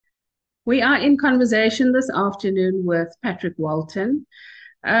We are in conversation this afternoon with Patrick Walton,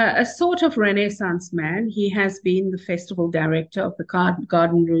 a sort of Renaissance man. He has been the festival director of the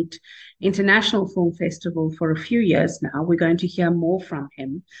Garden Route International Film Festival for a few years now. We're going to hear more from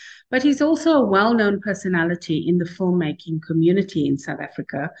him. But he's also a well known personality in the filmmaking community in South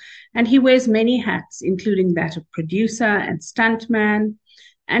Africa, and he wears many hats, including that of producer and stuntman.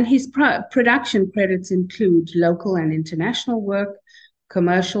 And his production credits include local and international work,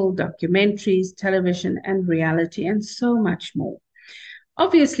 commercial, documentaries, television, and reality, and so much more.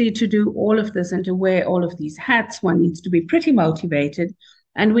 Obviously, to do all of this and to wear all of these hats, one needs to be pretty motivated.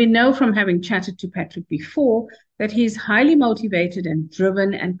 And we know from having chatted to Patrick before that he's highly motivated and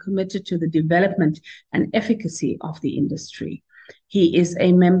driven and committed to the development and efficacy of the industry. He is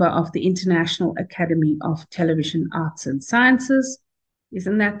a member of the International Academy of Television Arts and Sciences.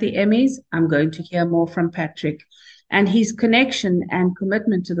 Isn't that the Emmys? I'm going to hear more from Patrick. And his connection and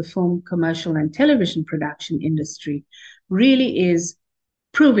commitment to the film, commercial, and television production industry really is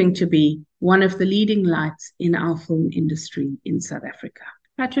proving to be one of the leading lights in our film industry in South Africa.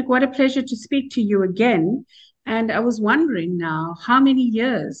 Patrick, what a pleasure to speak to you again. And I was wondering now, how many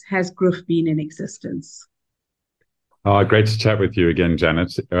years has GRIFF been in existence? Great to chat with you again,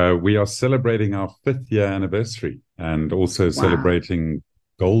 Janet. We are celebrating our 5th-year anniversary and also celebrating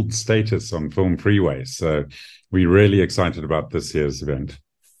gold status on Film Freeway. So we're really excited about this year's event.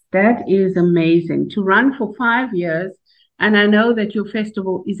 That is amazing. To run for 5 years, and I know that your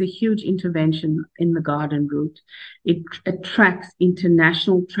festival is a huge intervention in the Garden Route. It attracts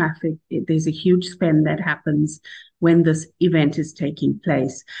international traffic. There's a huge spend that happens when this event is taking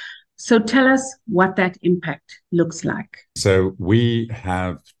place. So tell us what that impact looks like. So we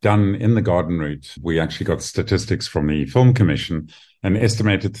have done in the Garden Route, we actually got statistics from the Film Commission, an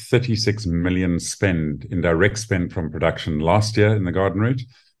estimated 36 million spend in direct spend from production last year in the Garden Route.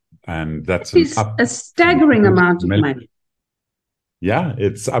 And that's a staggering amount of money. Yeah,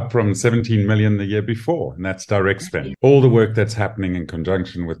 it's up from 17 million the year before, and that's direct spend. All the work that's happening in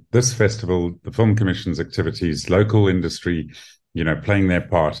conjunction with this festival, the Film Commission's activities, local industry, playing their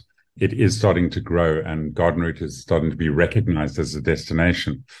part, it is starting to grow, and Garden Route is starting to be recognized as a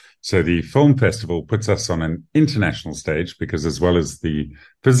destination. So the film festival puts us on an international stage because, as well as the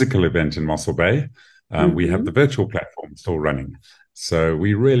physical event in Mossel Bay, we have the virtual platform still running. So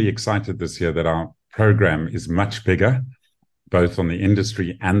we're really excited this year that our program is much bigger, both on the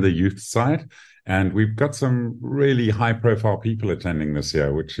industry and the youth side. And we've got some really high-profile people attending this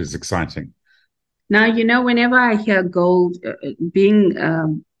year, which is exciting. Now, whenever I hear gold, being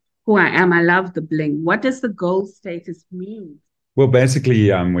who I am, I love the bling. What does the gold status mean? Well, basically,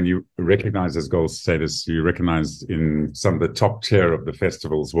 when you recognize as gold status, you recognize in some of the top tier of the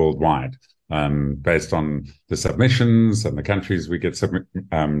festivals worldwide, based on the submissions and the countries we get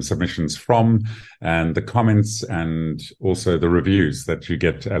submissions from, and the comments, and also the reviews that you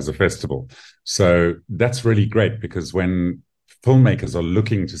get as a festival. So that's really great, because when filmmakers are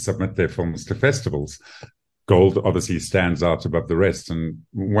looking to submit their films to festivals, gold obviously stands out above the rest. And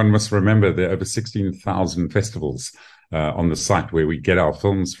one must remember there are over 16,000 festivals on the site where we get our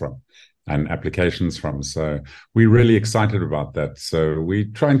films from and applications from. So we're really excited about that. So we're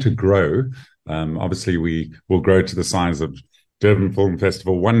trying to grow. Obviously, we will grow to the size of Durban Film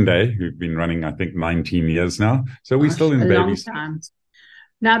Festival one day, who've been running, I think, 19 years now. So we're still in baby steps.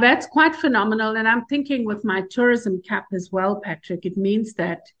 Now, that's quite phenomenal. And I'm thinking with my tourism cap as well, Patrick, it means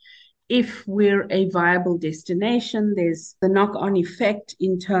that if we're a viable destination, there's the knock-on effect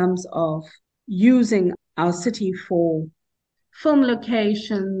in terms of using our city for film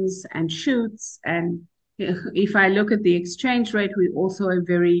locations and shoots. And if I look at the exchange rate, we're also a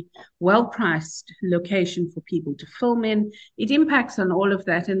very well-priced location for people to film in. It impacts on all of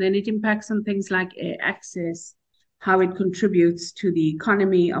that. And then it impacts on things like air access, how it contributes to the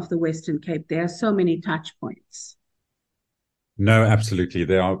economy of the Western Cape. There are so many touch points. No, absolutely.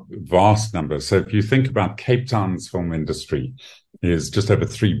 There are vast numbers. So if you think about Cape Town's film industry is just over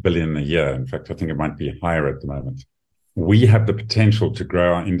 3 billion a year. In fact, I think it might be higher at the moment. We have the potential to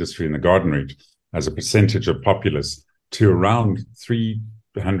grow our industry in the Garden Route as a percentage of populace to around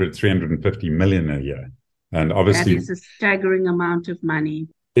 350 million a year. And obviously, that is a staggering amount of money.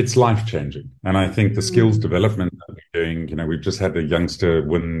 It's life-changing. And I think the skills development that we're doing, we've just had a youngster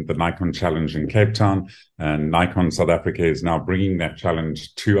win the Nikon Challenge in Cape Town, and Nikon South Africa is now bringing that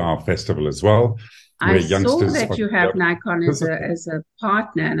challenge to our festival as well. I saw that you have Nikon as a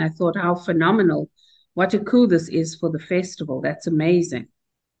partner, and I thought, how phenomenal. What a coup this is for the festival. That's amazing.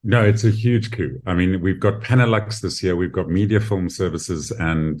 No, it's a huge coup. I mean, we've got Panelux this year. We've got Media Film Services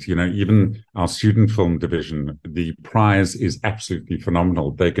and, even our student film division. The prize is absolutely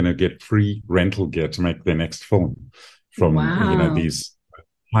phenomenal. They're going to get free rental gear to make their next film from, Wow. these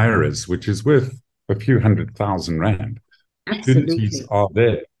hirers, which is worth a few R100,000. Opportunities Absolutely. are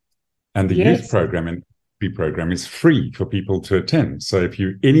there. And the youth Yes. program and program is free for people to attend. So if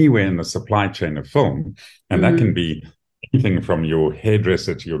you're anywhere in the supply chain of film, and that can Mm, be anything from your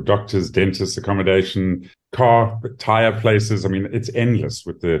hairdresser to your doctor's, dentist accommodation, car, tire places. I mean, it's endless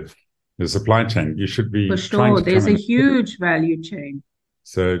with the supply chain. You should for be trying sure. to come There's a in. huge value chain.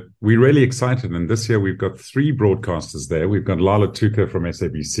 So we're really excited. And this year we've got 3 broadcasters there. We've got Lala Tuka from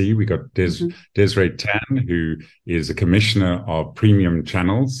SABC. We got Mhm. Desiree Tan, who is a commissioner of premium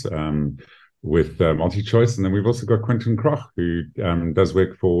channels with MultiChoice. And then we've also got Quentin Kroch, who does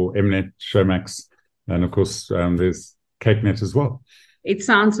work for Mnet, Showmax. And of course, there's CakeNet as well. It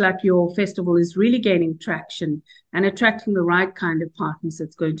sounds like your festival is really gaining traction and attracting the right kind of partners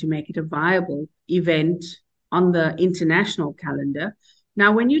that's going to make it a viable event on the international calendar.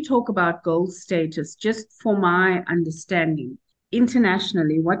 Now, when you talk about gold status, just for my understanding,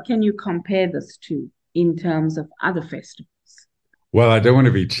 internationally, what can you compare this to in terms of other festivals? Well, I don't want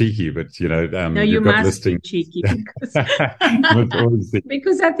to be cheeky, but No, you you've got must be listing. cheeky because But obviously,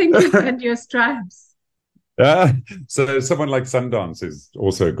 because I think you've earned your stripes. uh, so someone like Sundance is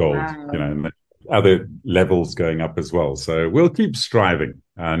also gold, Wow. and other levels going up as well. So we'll keep striving,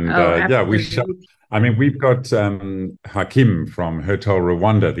 and Oh, yeah, we shall. absolutely. I mean, we've got Hakim from Hotel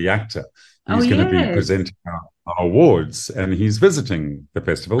Rwanda, the actor. Oh, He's going to be yes. presenting our awards, and he's visiting the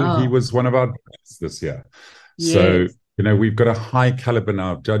festival. He Oh, was one of our judges this year. So, yes. we've got a high caliber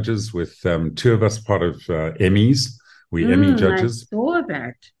now of judges with 2 of us part of Emmys. We Emmy I judges. saw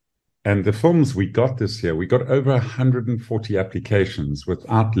that. And the films we got this year, we got over 140 applications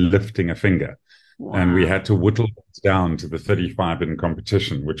without lifting a finger. And we Wow. had to whittle it down to the 35 in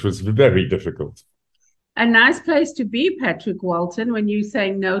competition, which was very difficult. A nice place to be, Patrick Walton, when you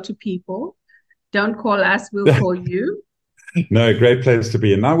say no to people. Don't call us, we'll call you. No, great place to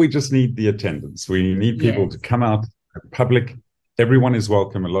be. And now we just need the attendance. We need people to Yes. come out, public. Everyone is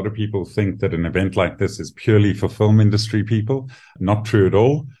welcome. A lot of people think that an event like this is purely for film industry people. Not true at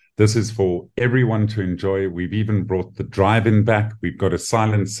all. This is for everyone to enjoy. We've even brought the drive-in back. We've got a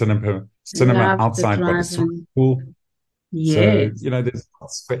silent cinema Love the outside by the swimming drive-in. pool. So, Yes. there's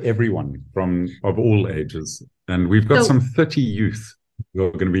lots for everyone from of all ages. And we've got some So, 30 youth who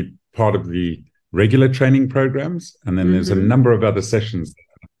are going to be part of the regular training programs. And then there's a mhm. number of other sessions.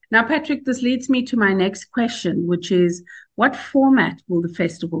 Now, Patrick, this leads me to my next question, which is what format will the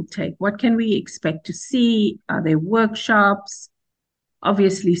festival take? What can we expect to see? Are there workshops?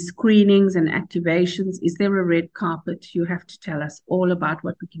 Obviously, screenings and activations. Is there a red carpet? You have to tell us all about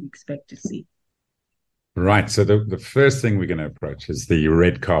what we can expect to see. Right. So the first thing we're going to approach is the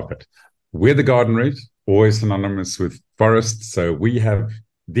red carpet. We're the garden route, always synonymous with forests. So we have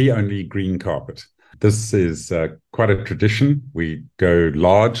the only green carpet. This is quite a tradition. We go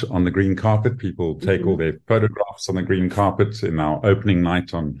large on the green carpet. People take all Mhm. their photographs on the green carpet in our opening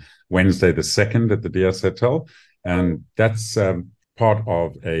night on Wednesday the 2nd at the DS Hotel. And that's part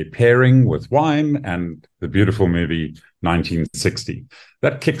of a pairing with wine and the beautiful movie 1960.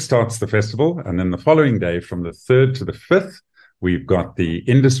 That kickstarts the festival. And then the following day, from the 3rd to the 5th, we've got the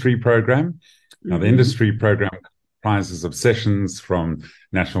industry program. Now, the Mhm. industry program comprises of sessions from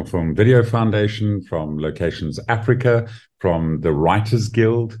National Film Video Foundation, from Locations Africa, from the Writers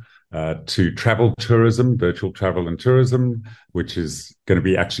Guild, to travel tourism, virtual travel and tourism, which is going to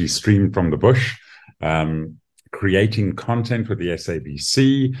be actually streamed from the bush. Creating content with the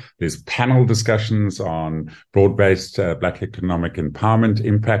SABC. There's panel discussions on broad-based Black economic empowerment,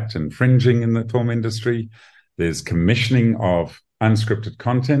 impact, and fringing in the film industry. There's commissioning of unscripted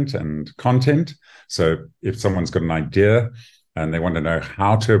content and content. So if someone's got an idea and they want to know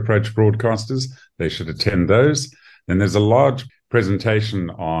how to approach broadcasters, they should attend those. Then there's a large presentation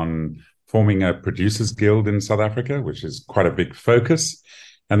on forming a producers guild in South Africa, which is quite a big focus.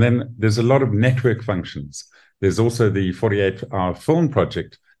 And then there's a lot of network functions. There's also the 48-hour film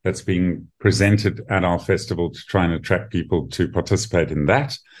project that's being presented at our festival to try and attract people to participate in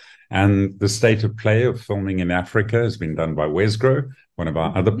that. And the state of play of filming in Africa has been done by Wesgrow, one of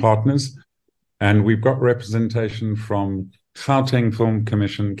our other Mhm. partners. And we've got representation from Gauteng Film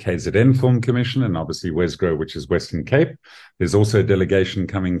Commission, KZN Film Commission, and obviously Wesgrow, which is Western Cape. There's also a delegation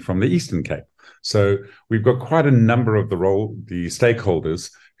coming from the Eastern Cape. So we've got quite a number of the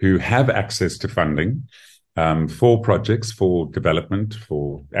stakeholders who have access to funding for projects, for development,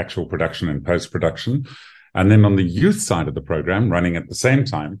 for actual production and post-production. And then on the youth side of the program, running at the same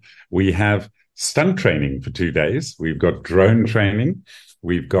time, we have stunt training for 2 days. We've got drone training.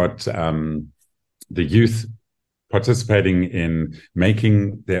 We've got the youth participating in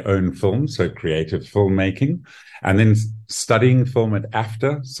making their own film, so creative filmmaking, and then studying film at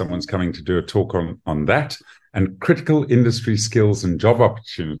AFTA. Someone's coming to do a talk on that, and critical industry skills and job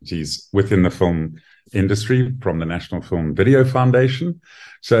opportunities within the film industry from the National Film Video Foundation.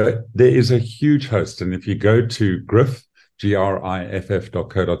 So there is a huge host. And if you go to GRIFF,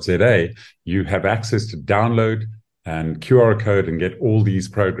 griff.co.za, you have access to download and QR code and get all these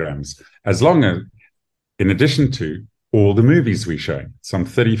programs, as long as, in addition to all the movies we show, some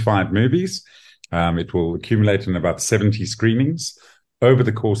 35 movies. It will accumulate in about 70 screenings over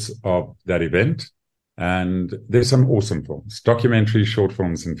the course of that event. And there's some awesome films, documentaries, short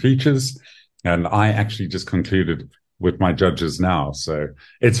films, and features. And I actually just concluded with my judges now. So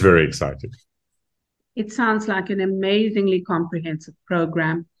it's very exciting. It sounds like an amazingly comprehensive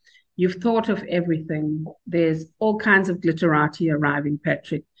program. You've thought of everything. There's all kinds of glitterati arriving,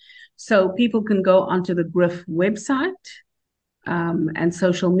 Patrick. So people can go onto the GRIFF website and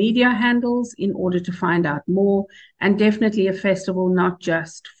social media handles in order to find out more. And definitely a festival not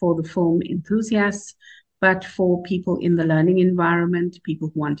just for the film enthusiasts, but for people in the learning environment,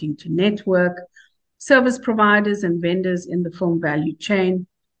 people wanting to network, service providers and vendors in the film value chain.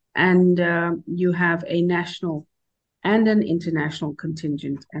 And you have a national and an international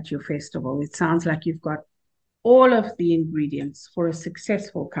contingent at your festival. It sounds like you've got all of the ingredients for a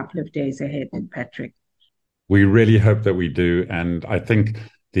successful couple of days ahead, Patrick. We really hope that we do. And I think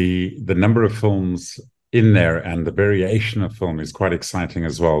the number of films in there and the variation of film is quite exciting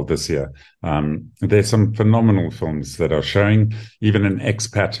as well this year. There's some phenomenal films that are showing, even an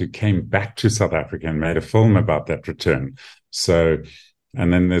expat who came back to South Africa and made a film about that return. So,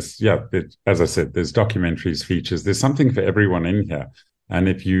 and then there's, as I said, there's documentaries, features, there's something for everyone in here. And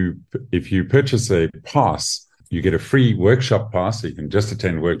if you purchase a pass, you get a free workshop pass, so you can just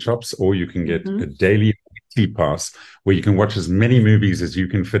attend workshops, or you can get a daily pass where you can watch as many movies as you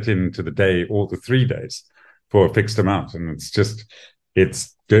can fit into the day or the 3 days for a fixed amount. And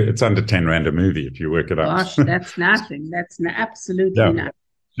it's under 10 rand a movie if you work it out. Gosh, that's nothing. That's absolutely nothing.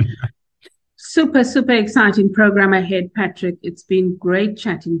 Super, super exciting program ahead, Patrick. It's been great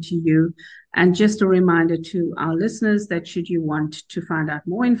chatting to you. And just a reminder to our listeners that should you want to find out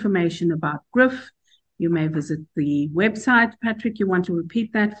more information about GRIFF, you may visit the website. Patrick, you want to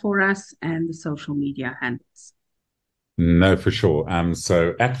repeat that for us, and the social media handles? No, for sure.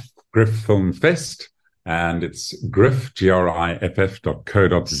 So at GRIFF Film Fest, and it's GRIFF, griff.co.za,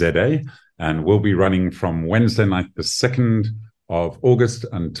 and we'll be running from Wednesday night, the 2nd of August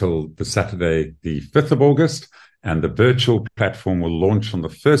until the Saturday, the 5th of August. And the virtual platform will launch on the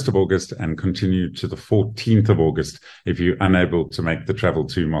 1st of August and continue to the 14th of August if you're unable to make the travel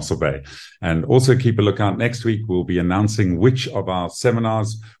to Mossel Bay. And also keep a lookout. Next week, we'll be announcing which of our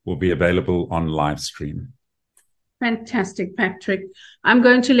seminars will be available on live stream. Fantastic, Patrick. I'm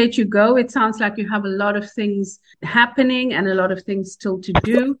going to let you go. It sounds like you have a lot of things happening and a lot of things still to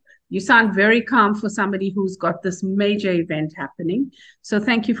do. You sound very calm for somebody who's got this major event happening. So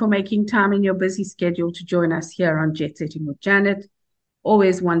thank you for making time in your busy schedule to join us here on Jet Setting with Janet.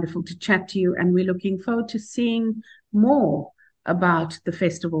 Always wonderful to chat to you. And we're looking forward to seeing more about the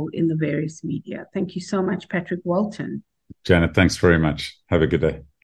festival in the various media. Thank you so much, Patrick Walton. Janet, thanks very much. Have a good day.